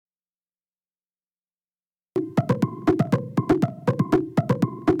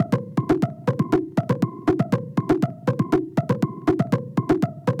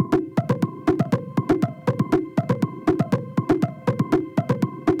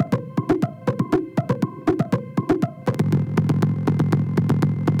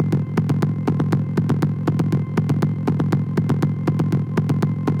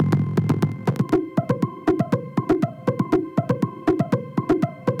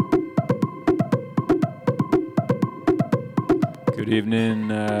Evening,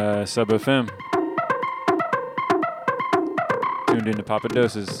 Sub FM. Tuned into Poppa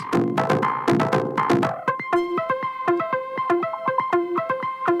Doses.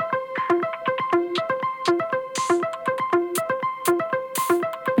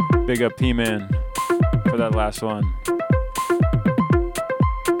 Big up P-Man for that last one.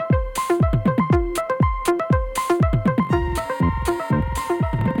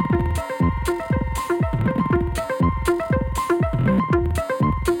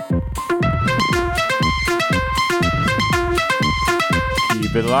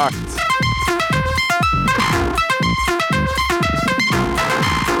 Keep it locked.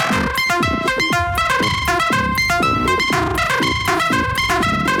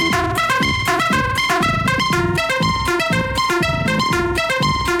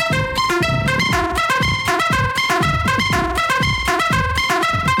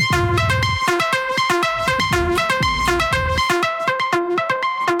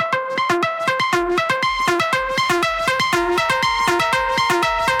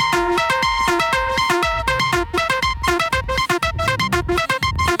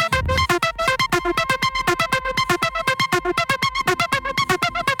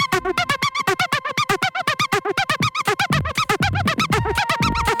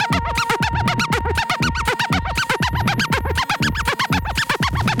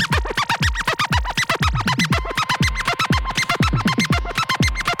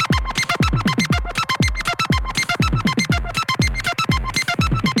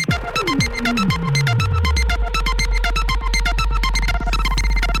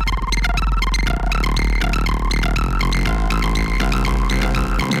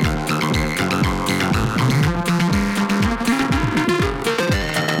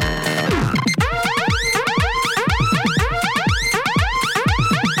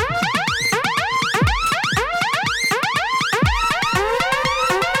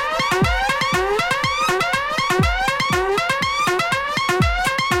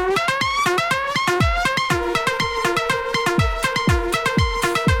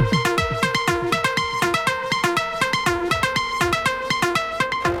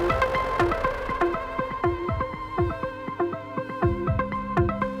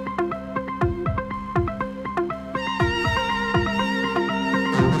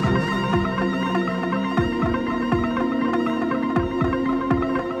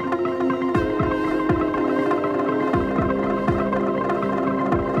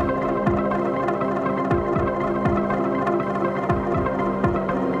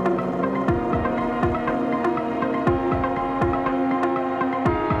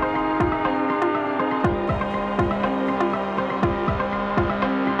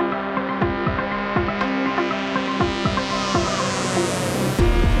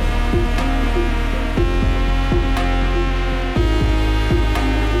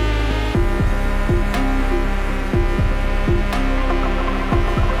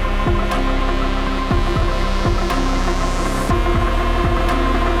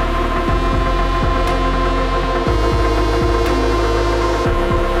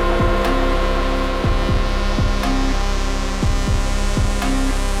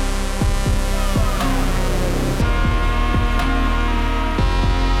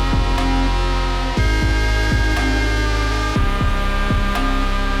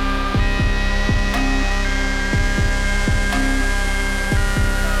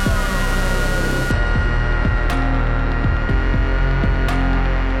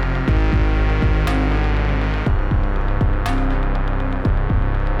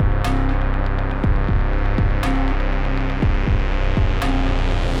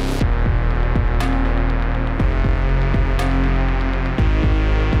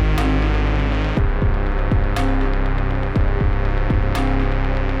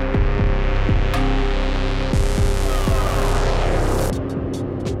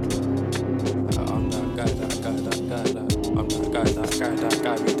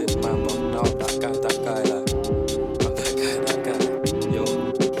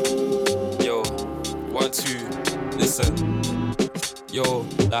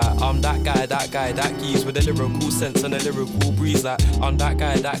 That geese with a lyrical sense and a lyrical breeze. Like I'm that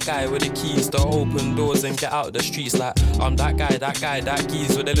guy with the keys to open doors and get out the streets. Like I'm that guy, that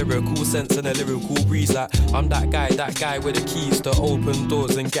geese with a lyrical sense and a lyrical breeze. Like I'm that guy with the keys to open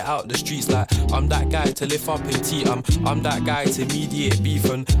doors and get out the streets. Like I'm that guy to lift up in tea. I'm that guy to mediate beef,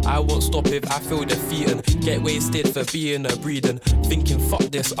 and I won't stop if I feel defeated. Get wasted for being a breeding. Thinking fuck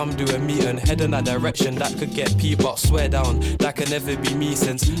this, I'm doing me and head in a direction that could get peep, but swear down that can never be me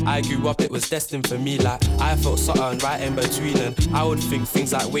since I grew up. It was destined. destined for me. Like I felt something right in between, and I would think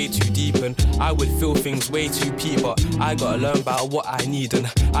things like way too deep, and I would feel things way too peak. But I gotta learn about what I need, and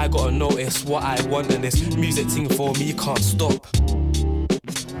I gotta notice what I want, and this music thing for me can't stop.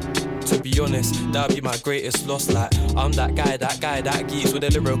 To be honest, that'd be my greatest loss. Like I'm that guy that geese with a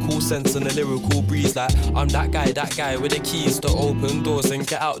lyrical sense and a lyrical breeze. Like I'm that guy with the keys to open doors and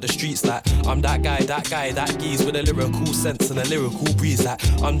get out the streets. Like I'm that guy that geese with a lyrical sense and a lyrical breeze. Like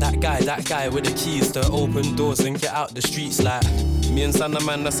I'm that guy with the keys to open doors and get out the streets. Like me and Sander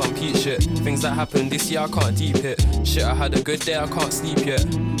man, that's some peak shit. Things that happened this year I can't deep hit. Shit, I had a good day, I can't sleep yet.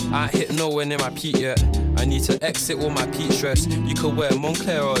 I ain't hit nowhere near my peak yet. I need to exit all my peak stress. You could wear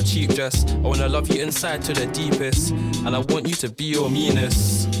Moncler or a cheap dress. I wanna love you inside to the deepest, and I want you to be your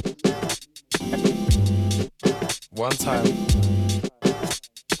meanest. One time.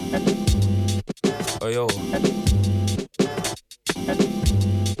 Oh yo.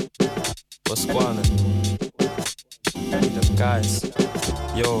 What's going on? The guys.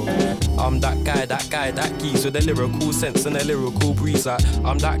 Yo, I'm that guy that geese with a lyrical sense and a lyrical breeze. Like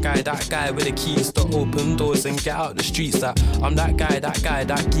I'm that guy with the keys to open doors and get out the streets. Like I'm that guy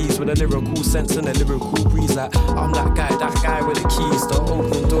that geese with a lyrical sense and a lyrical breeze. Like I'm that guy with the keys to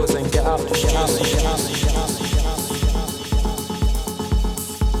open doors and get out the streets.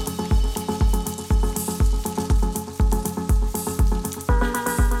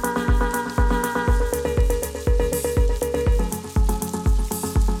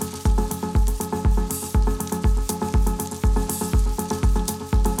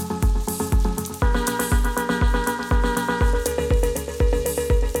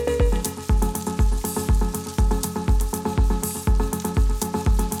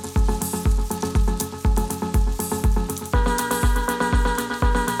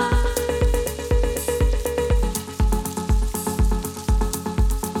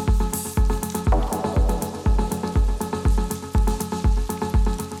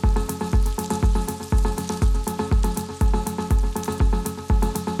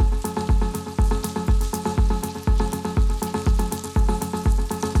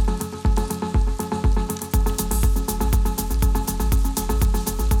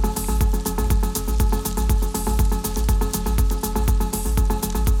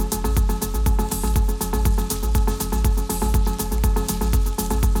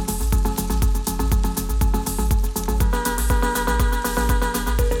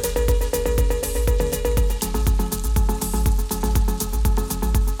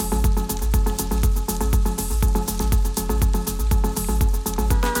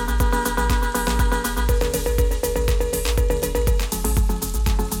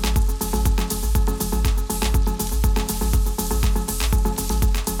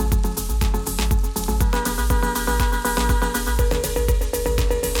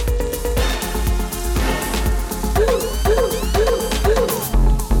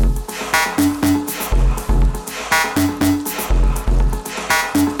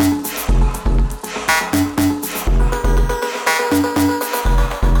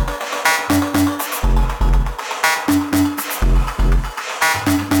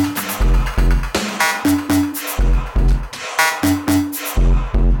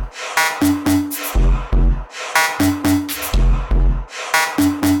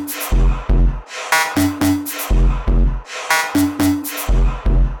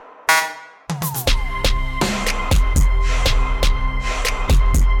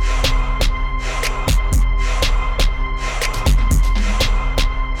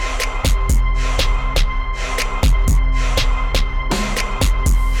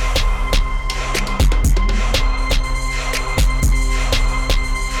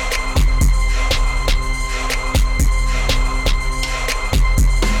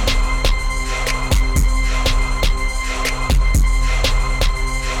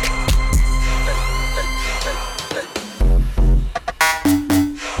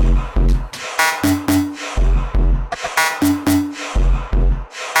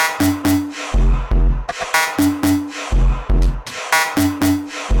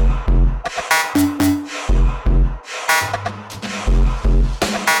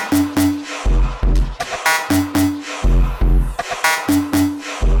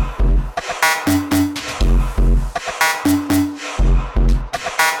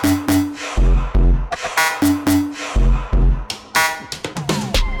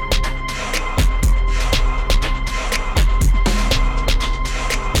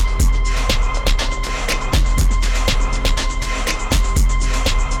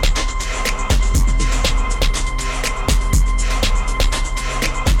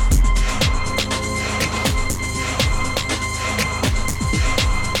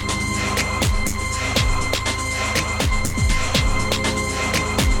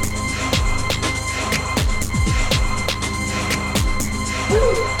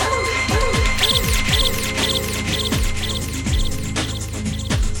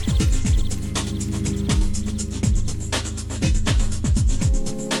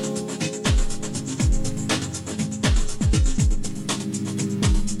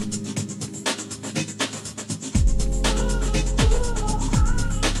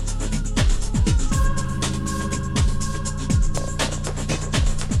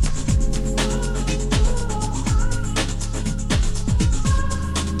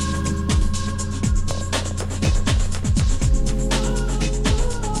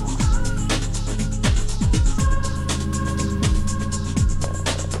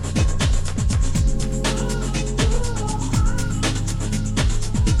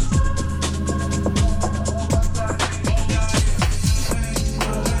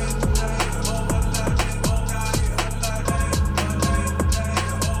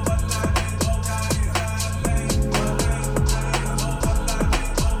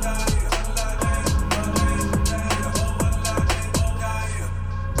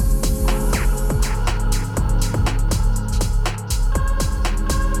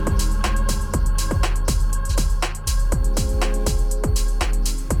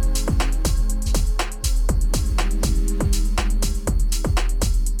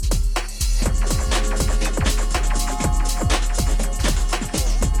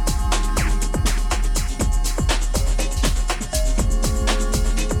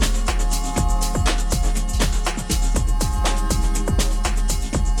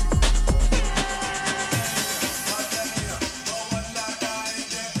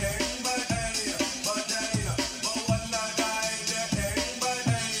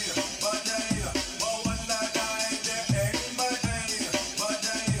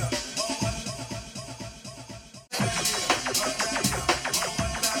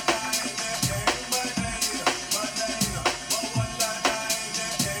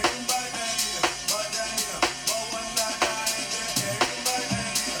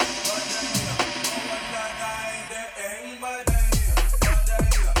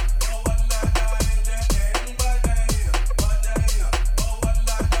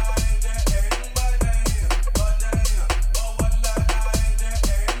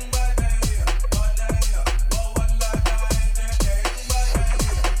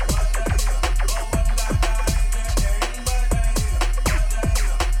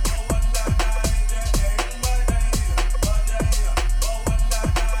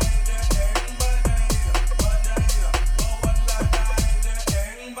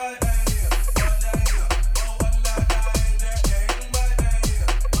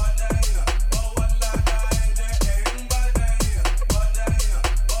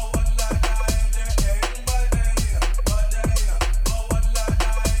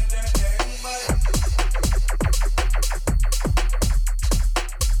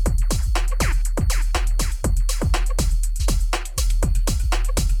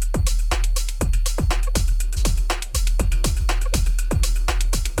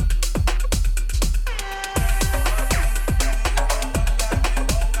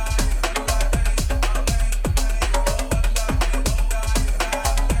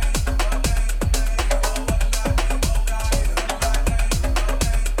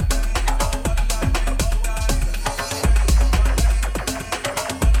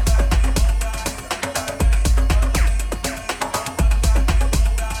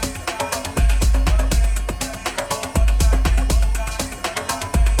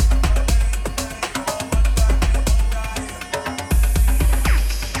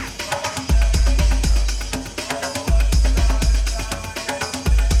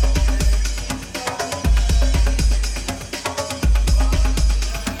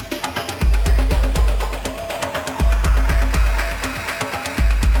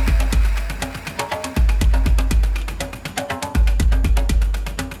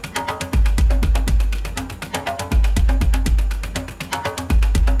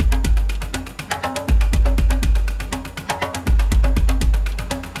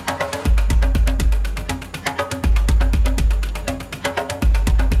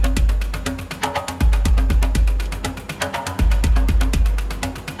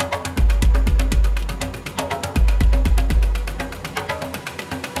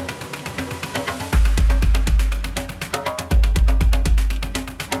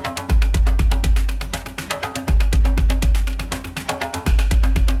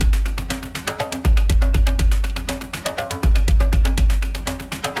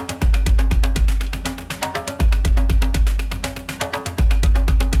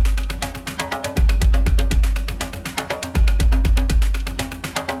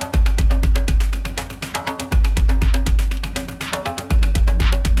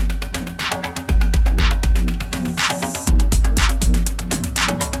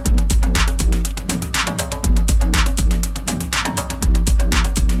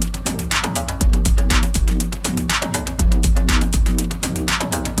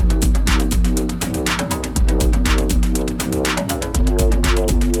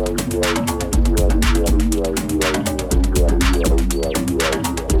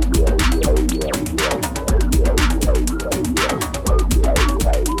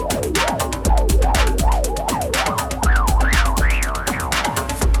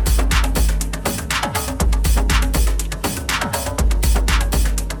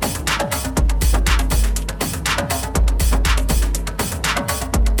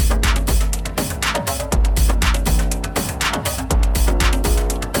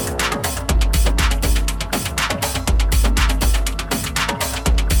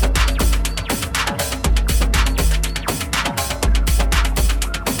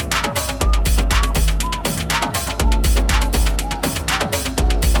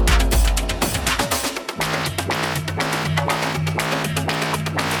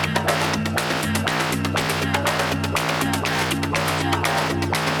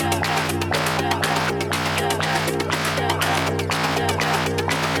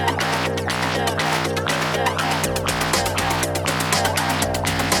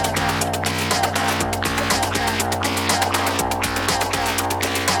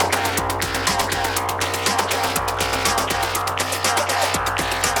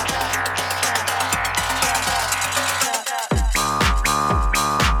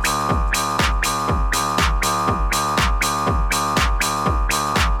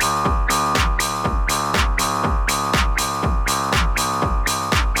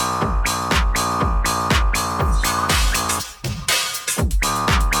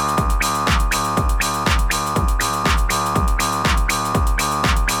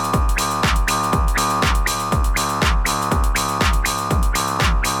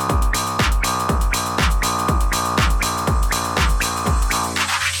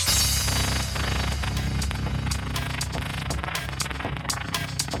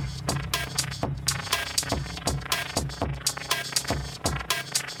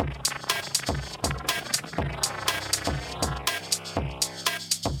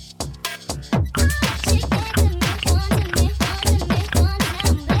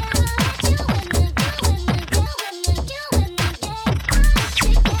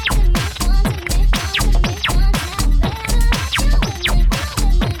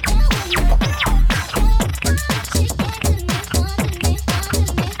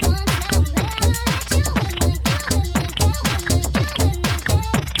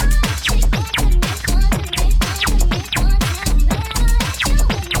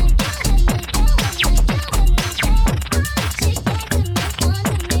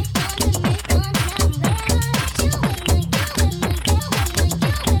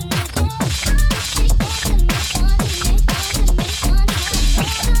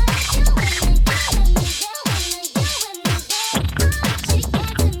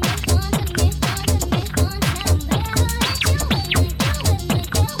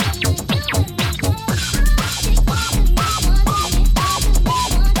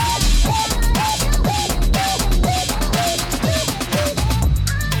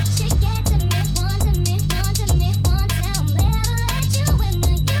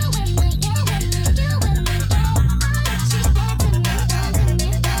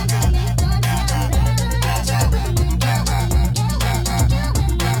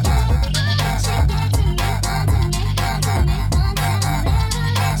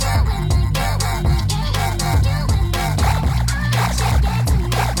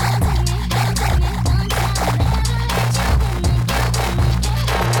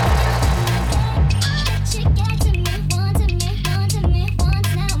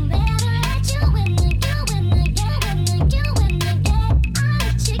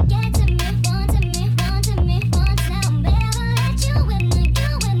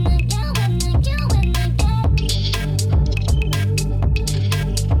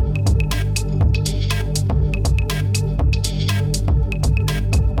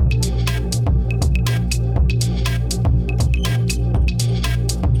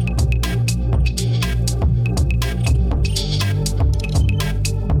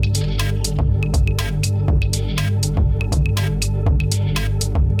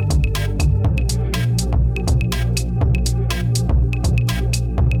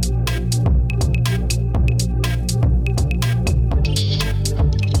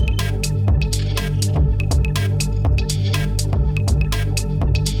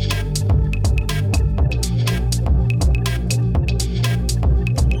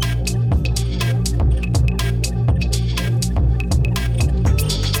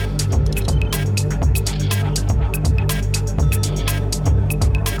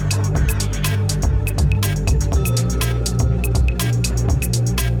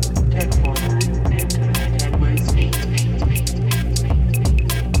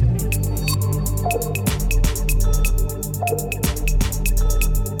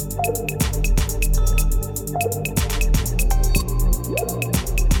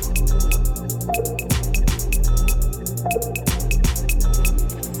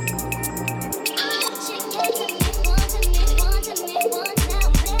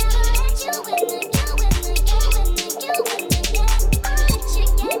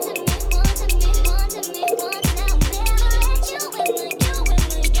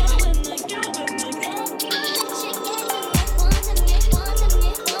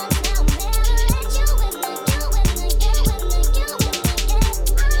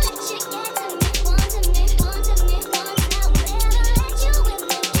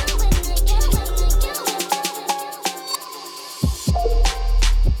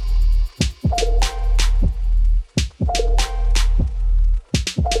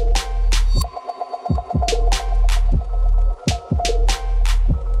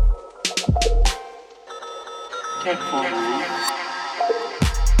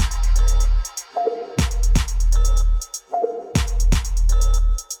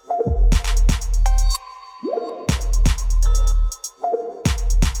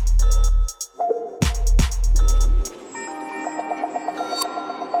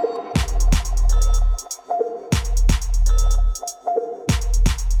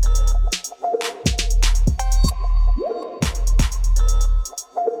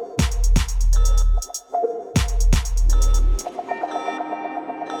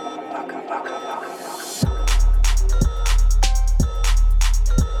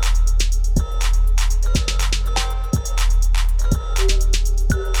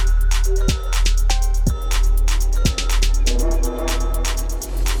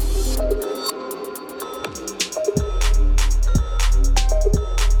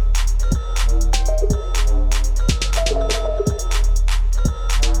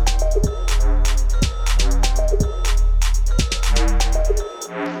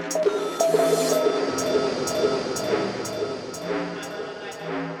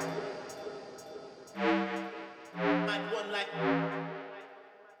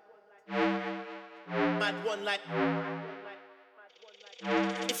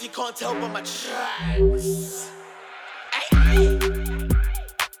 If you can't tell by my tracks, ay.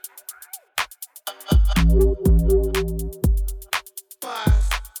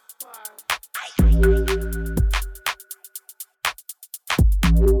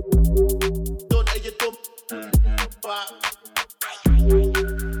 Don't know you dumb.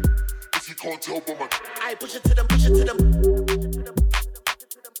 If you can't tell by my, I push it to them, push it to them.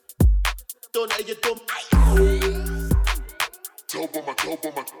 Don't know you dumb. Tell by my, tell by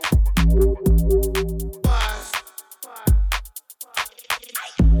my.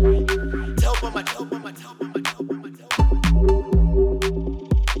 Tell by my, tell by my, tell by my, tell by my, tell by my.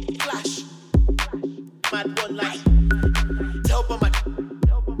 Flash, mad one light. Tell by my,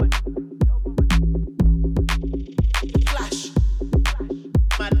 tell by my, tell by my. Flash,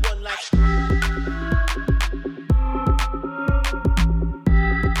 mad one light.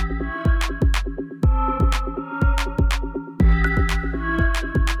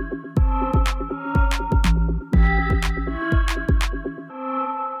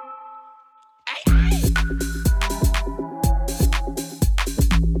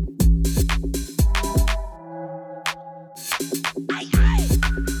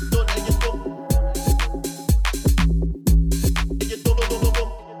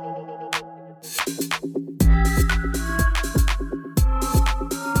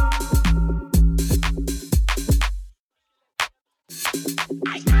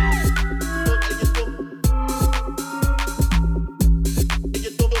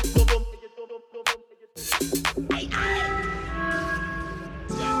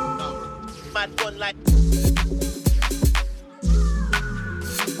 Mad one like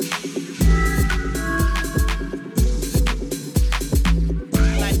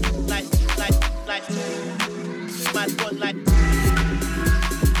mad one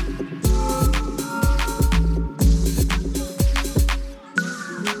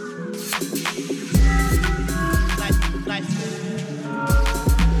like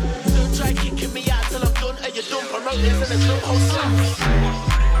don't try kicking me out till I'm done. Are you done promoting and there's no whole slap?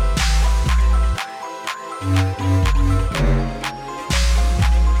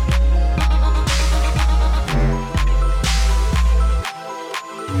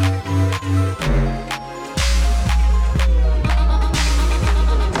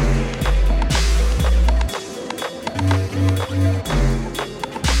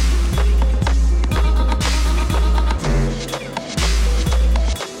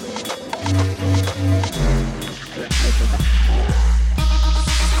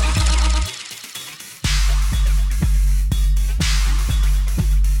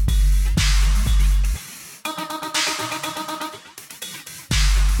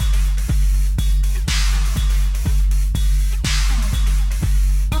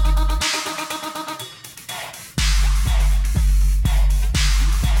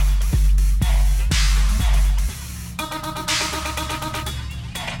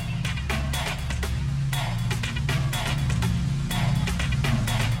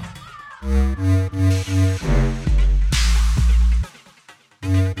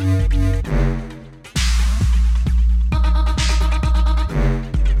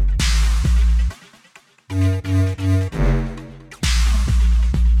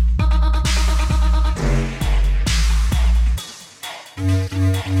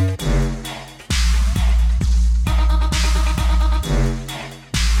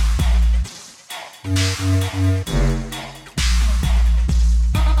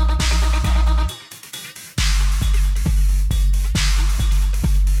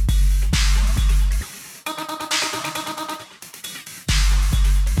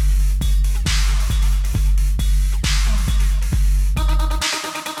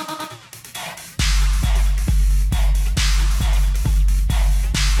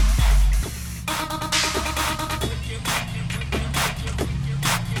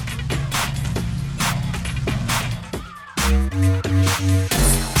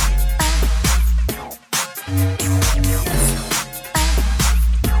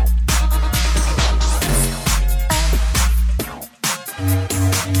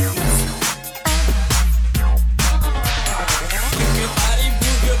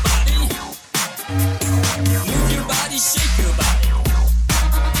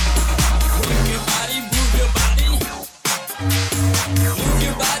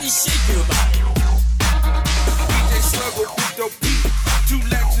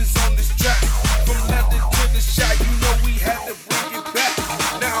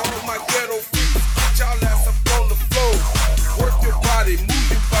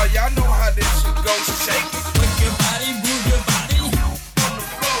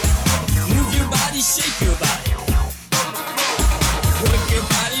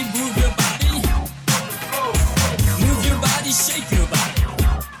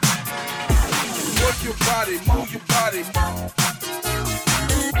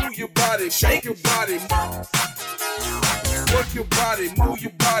 shake your body. Work your body, move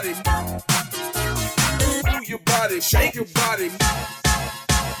your body. Move your body, shake your body. Work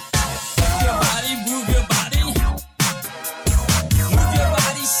your body, move your body. Move your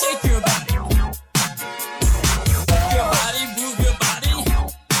body, shake your body. Work your body, move your body.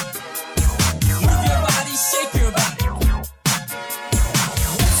 Move your body, shake your body.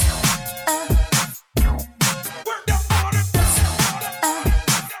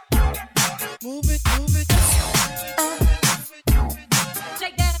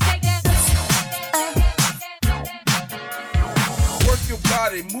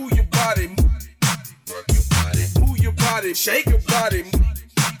 Move your body, work your body, move your body, shake your body,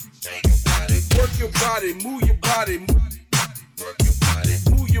 shake your body, work your body, move your body, work your body,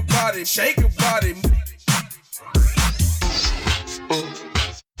 move your body, shake your body.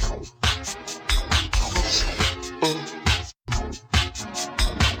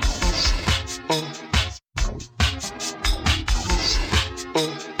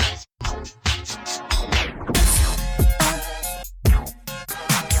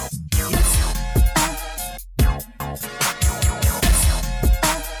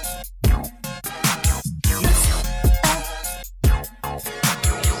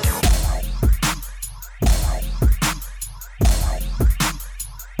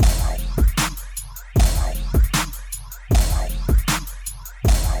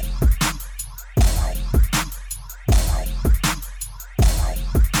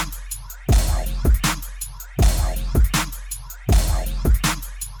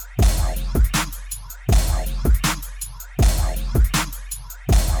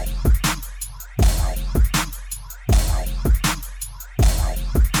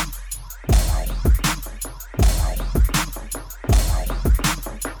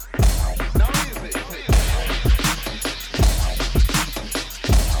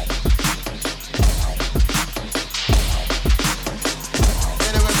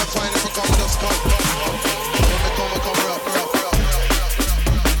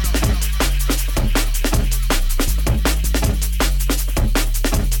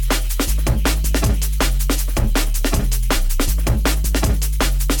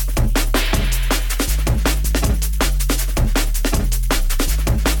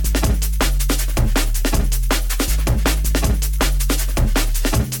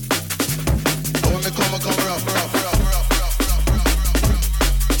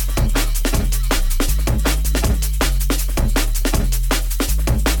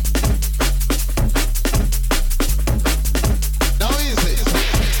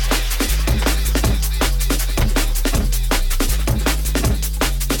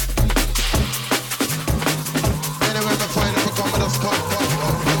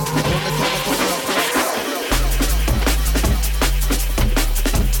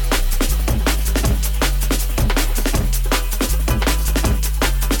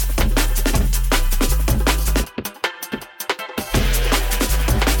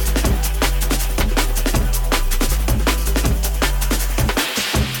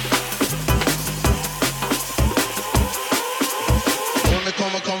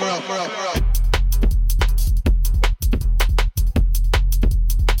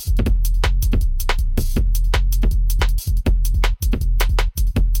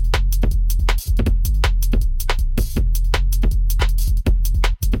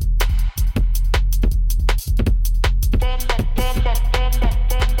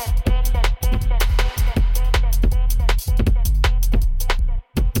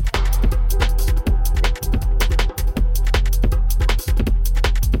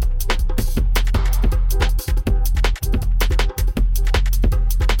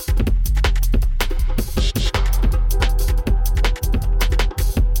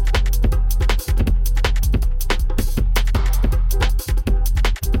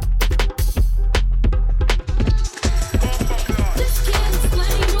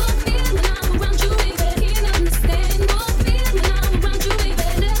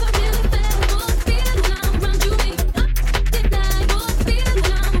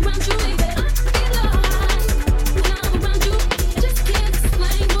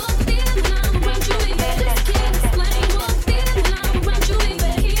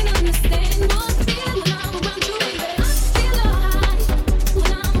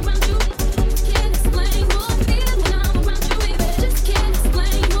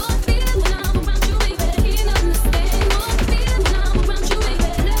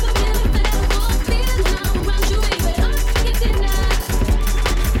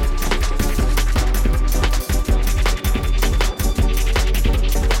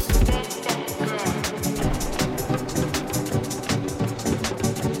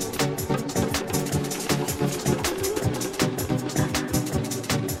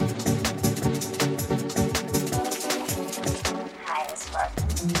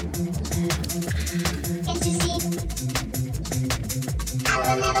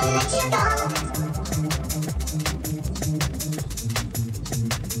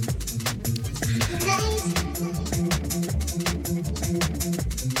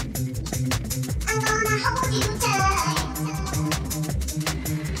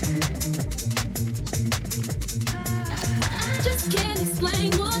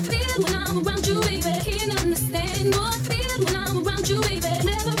 I'm around you, baby. Can't understand what I feel when I'm around you, baby.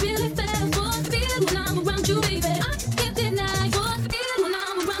 Never really felt what I feel when I'm around you, baby. I can't deny what I feel when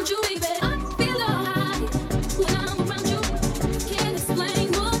I'm around you, baby. I feel alright when I'm around you. Can't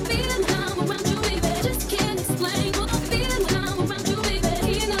explain what I feel when I'm around you, baby. Just can't explain what I feel when I'm around you, baby.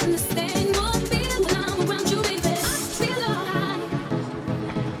 Can't understand what I feel when I'm around you, baby. I feel alright.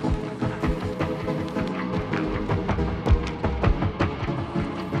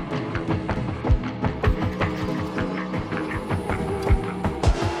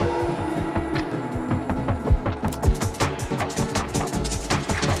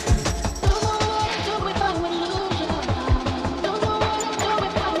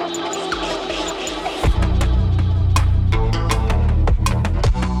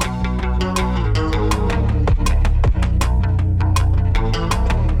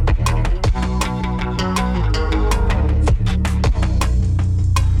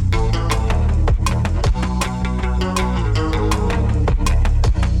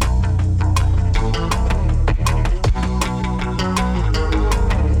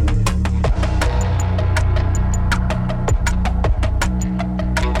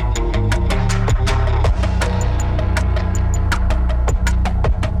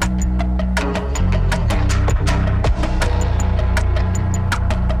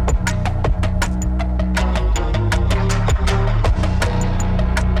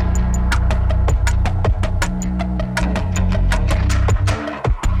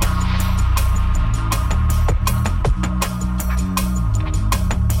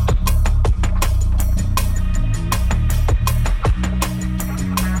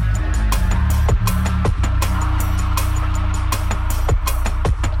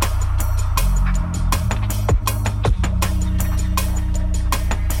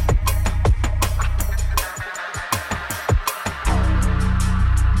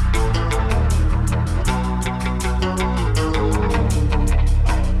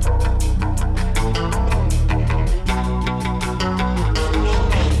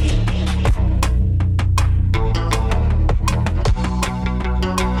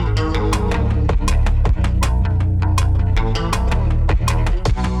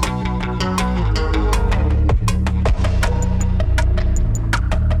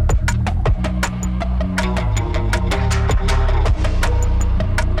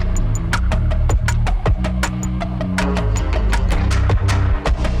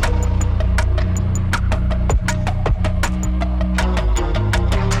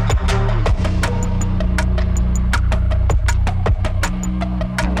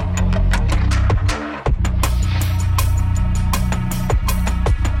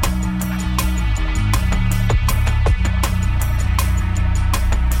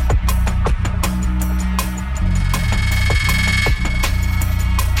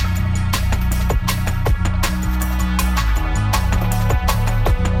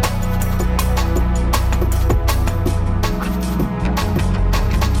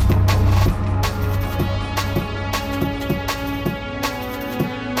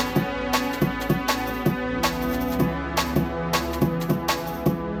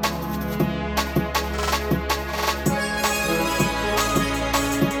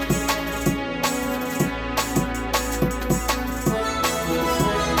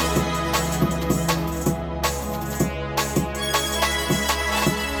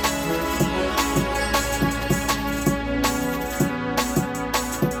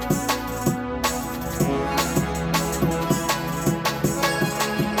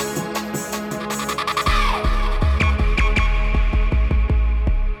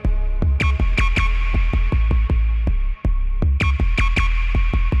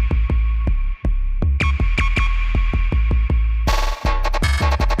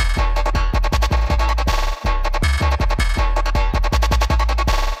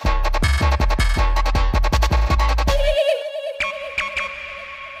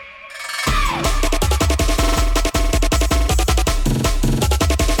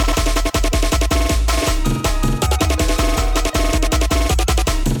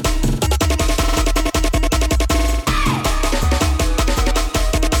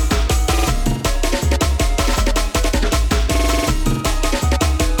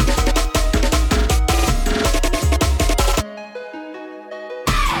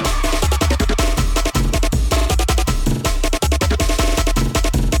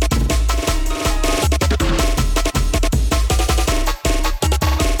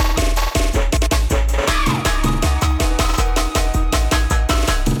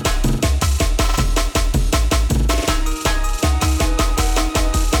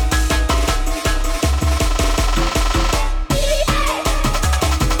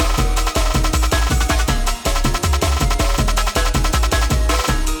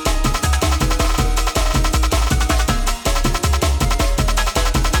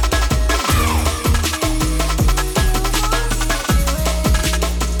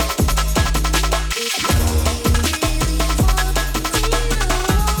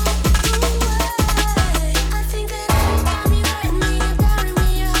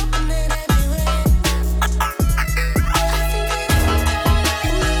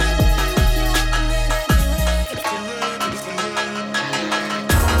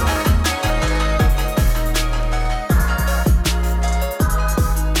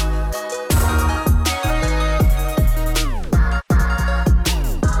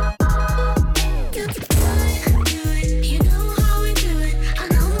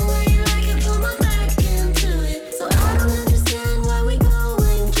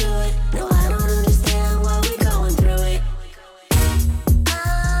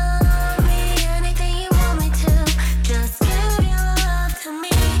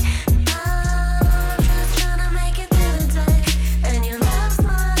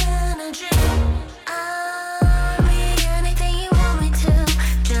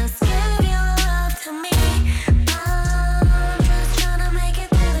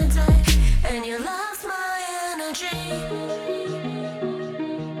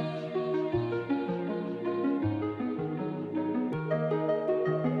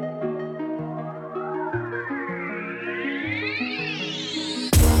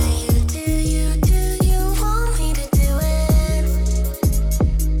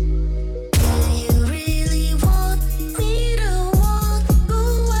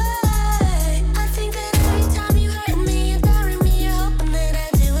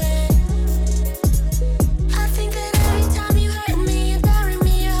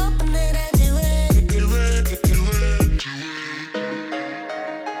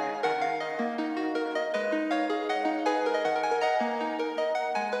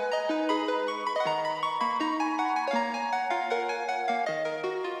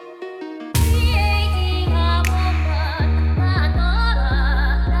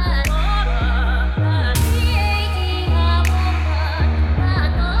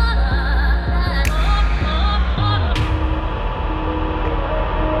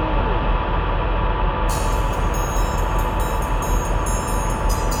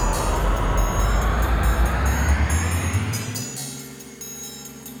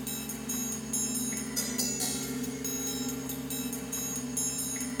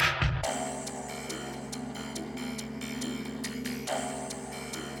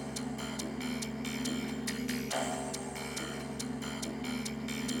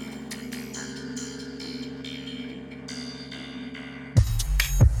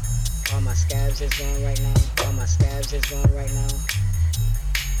 scabs is on right now. All my scabs is on right now.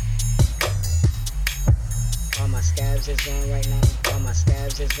 All my scabs is on right now. All my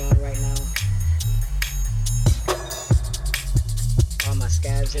scabs is on right now. All my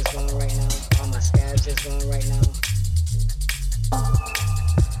scabs is on right now. All my scabs is on right now.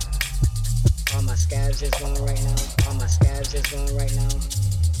 All my scabs is on right now. All my scabs is on right now.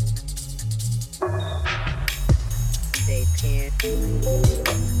 Day 10.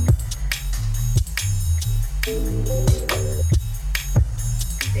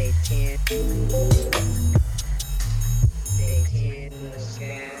 Day 10. Day 10. The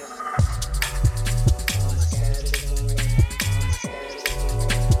scabs. All my scabs is on right now. All my scabs is on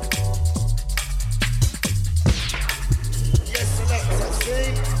right now. Yes, selector, see?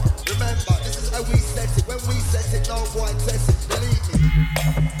 Remember, this is how we set it. When we set it, no boy test it. Believe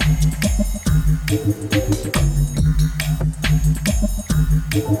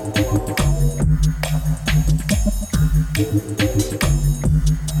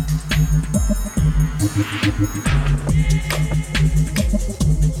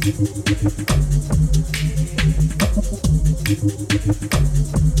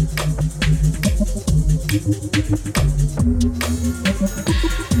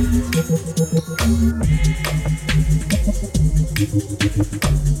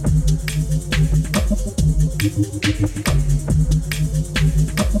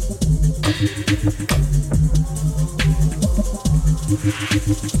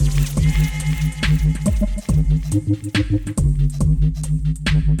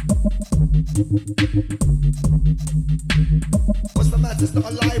what's the matter? It's not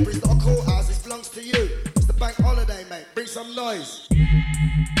a library, it's not a courthouse, it belongs to you. It's the bank holiday, mate. Bring some noise.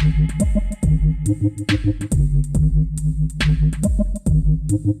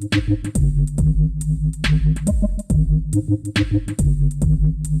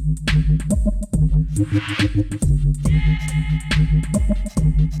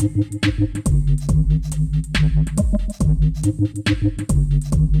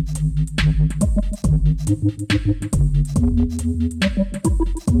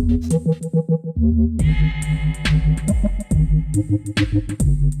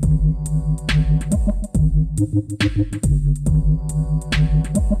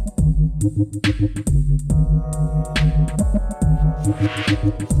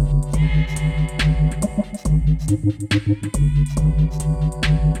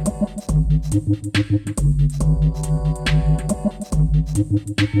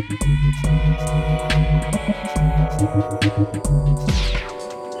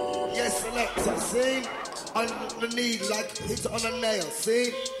 Yes, selector, see? On the knee, like hit it on a nail,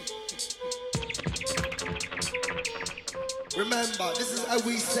 see? Remember, this is how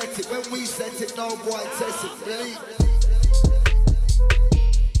we set it. When we set it, no boy test it, believe?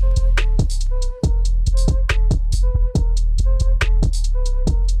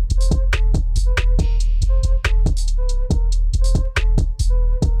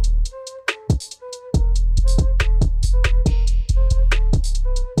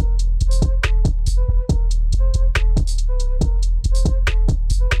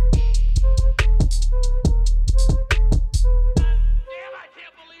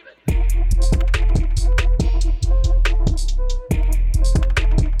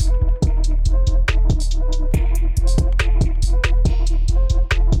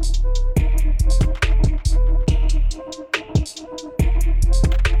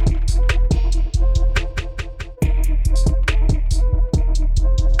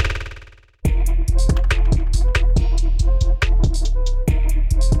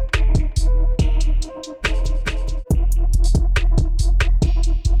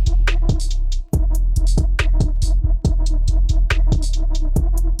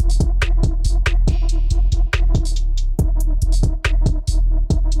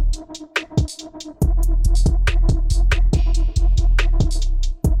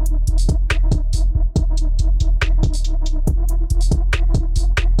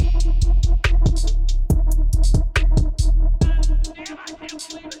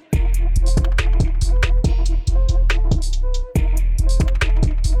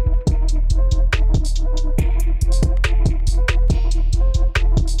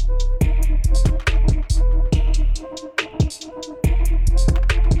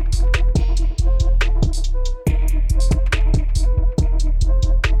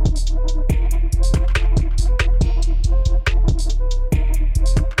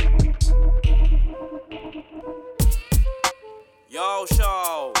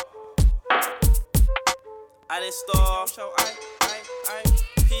 I didn't start.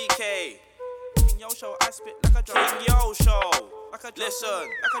 PK. show, I spit like a drunk. King Yo show. Listen,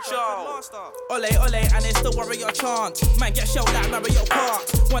 show. Ole, ole, and it's the warrior chant. Man, get shelled like Mario Kart.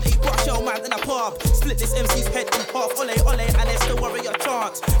 1-8 bar shell man in a pub. Split this MC's head in half. Ole, ole, and it's the warrior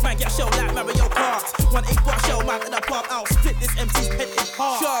chant. Man, get shelled like Mario Kart. 1-8 bar shell man in a pub. I'll split this MC's head in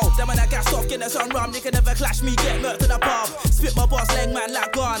half. Show, them when I gas off, get some rum. They can never clash me, get murked in a pub. Spit my boss, leg man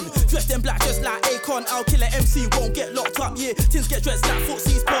like gun. Dressed in black just like Akon. I'll kill an MC, won't get locked up, yeah. Tins get dressed like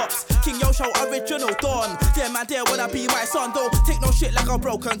footsies pops. King Yo show, original Don. There man, there wanna be my son, though. Take no shit like a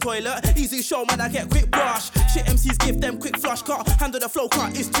broken toilet. Easy show, man, I get quick brush. Shit MCs give them quick flush. Can't handle the flow,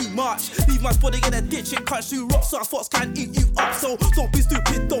 can't, it's too much. Leave my body in a ditch and crunch through rocks. So I thoughts can eat you up. So don't be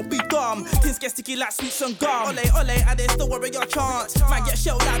stupid, don't be dumb. Things get sticky like sweets and gum. Ole, ole, and it's the warrior chant. Man, get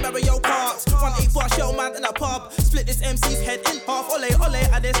shelled like Mario Kart. 1-8 bar shell man in a pub. Split this MC's head in half. Ole, ole,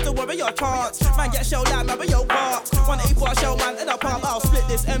 and it's the warrior chant. Man, get shelled like Mario Kart. 1-8 bar shell man in a pub. I'll split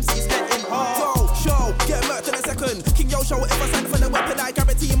this MC's head in half. Yo, show, get murked in a second. King Yo show, if I stand for the weapon, I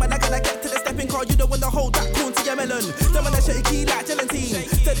guarantee man, I gotta get to the stepping car. You don't wanna hold that corn to your melon. Them when they shaky like gelatine.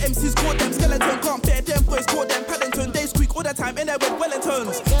 Dead MCs call them skeleton. Can't bear them boys, call them Paddington. They squeak all the time in there with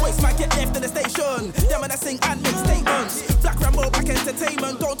Wellingtons. Voice might get left in the station. Them when I sing and make statements. Black Rambo, black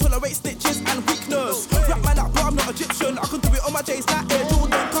entertainment. Don't tolerate stitches and weakness. Rap man up, but I'm not Egyptian. I can do it on my J's like Air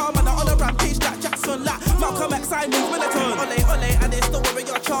Jordan. Car man, I'm on a rampage like Jackson. Like Malcolm X, I move militant. Ole, ole, and it's the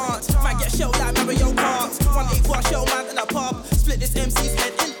warrior chant. Man, get shelled like Mario Kart. 1-8 bar shell man in a pub. Split this MC's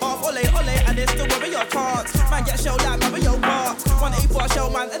head in half. Ole, ole, and it's the warrior chant. Man, get shelled like Mario Kart. 1-8 bar shell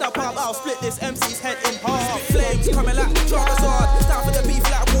man in a pub. I'll split this MC's head in half. Flames coming like Charizard. Down for the beef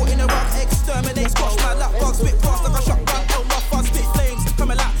like war in a rock. Exterminate, squash man like bugs. Spit fast like a shotgun. Elmer fuzz. Spit flames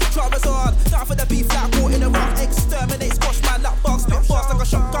coming like Charizard. Down for the beef like war in a rock. Exterminate, squash man like bugs. Spit fast like a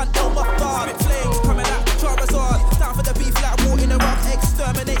shotgun. Elmer fuzz. Spit flames coming like Charizard. Down for the beef like war in a rock.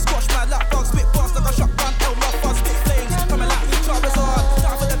 Exterminate, squash man like bugs. Spit fast like a shotgun. Elmer fuzz. Spit flames coming like Charizard.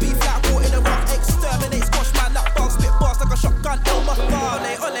 Down for the beef like war in a rock. Exterminate, squash man like bugs. Spit fast like a shotgun. Elmer fuzz.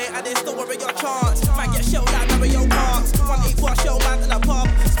 Ole, ole, and it's the warrior chant. Man, get shelled like Mario Kart. 1-8 bar shell man in a pub.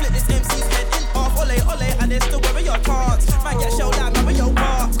 Split this MC's head in half. Ole, ole, and it's the warrior chant. Man, get shelled like Mario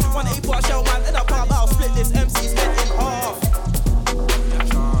Kart. 1-8 bar shell man in a pub. I'll split this MC's head in half.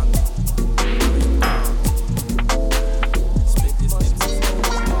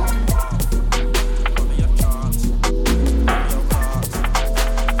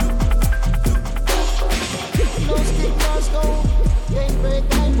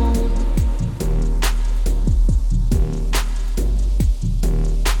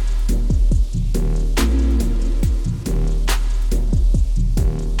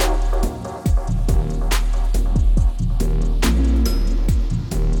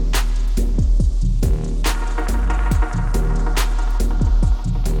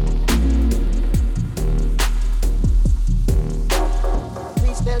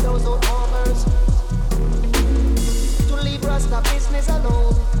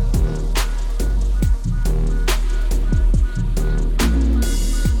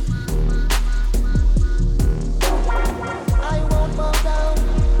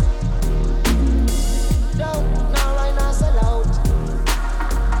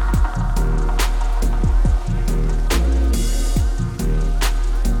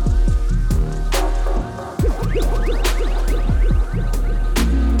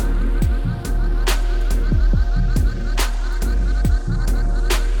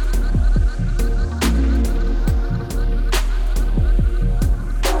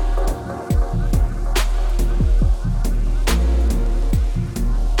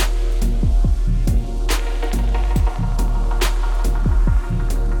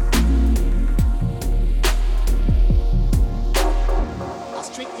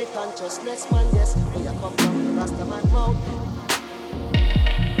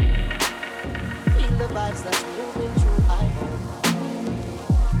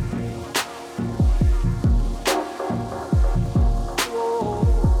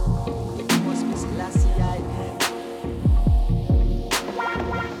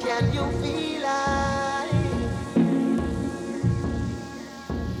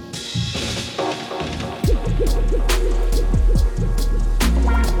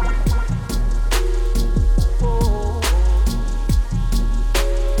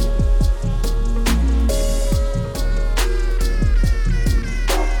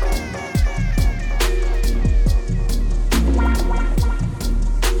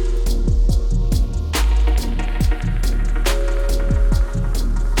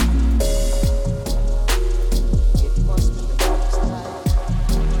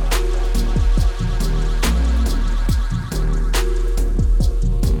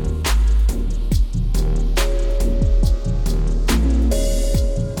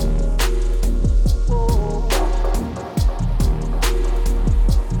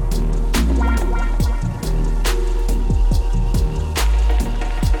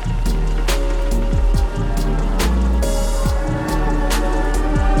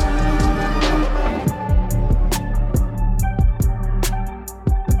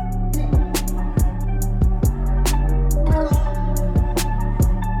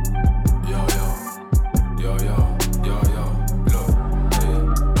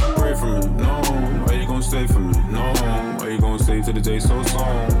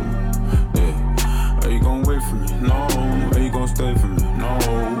 soon. Yeah, are you gon' wait for me? No. Are you gon' stay for me? No.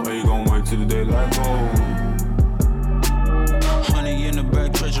 Are you gon' wait till the daylight goes? Honey in the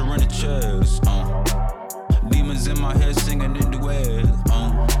back, treasure in the chest. Demons in my head singing in duet.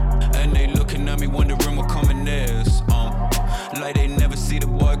 And they looking at me wondering what coming next. Like they never see the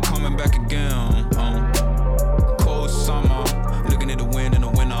boy coming back again. Cold summer, looking at the wind in the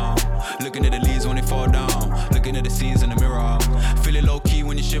winter. Looking at the leaves when they fall down. Looking at the scenes in the mirror. Feeling low key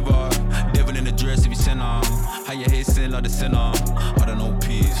when you shiver. Devil in the dress if you sinner. How you hate sin like the sinner. I don't know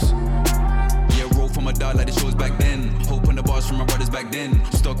peace. Yeah, roll from my dog like the shows back then. Hope on the bars from my brothers back then.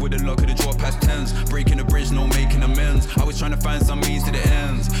 Stuck with the luck of the draw past tens. Breaking the bridge, no making amends. I was trying to find some means to the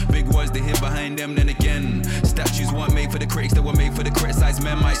ends. Big words, they hid behind them, then again. Statues weren't made for the critics, they were made for the criticized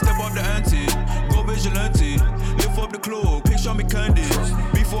men. Might step up the ante, go vigilante. Lift up the cloak, picture me candy.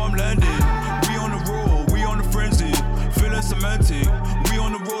 Before I'm landing, we on the road, we on the frenzy. Feeling semantic, we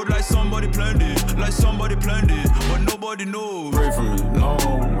on the road like somebody planned it. Like somebody planned it, but nobody knows. Pray for me, no.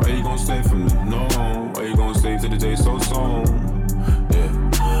 Are you gon' stay for me? No. Are you gon' stay till the day so soon?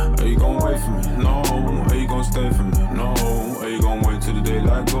 Yeah. Are you gon' wait for me? No. Are you gon' stay for me? No. Are you gon' wait till the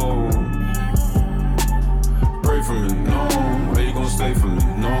daylight goes? Pray for me, no. Are you gon' stay for me?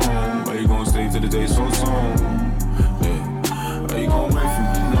 No. Are you gon' stay till the day so soon?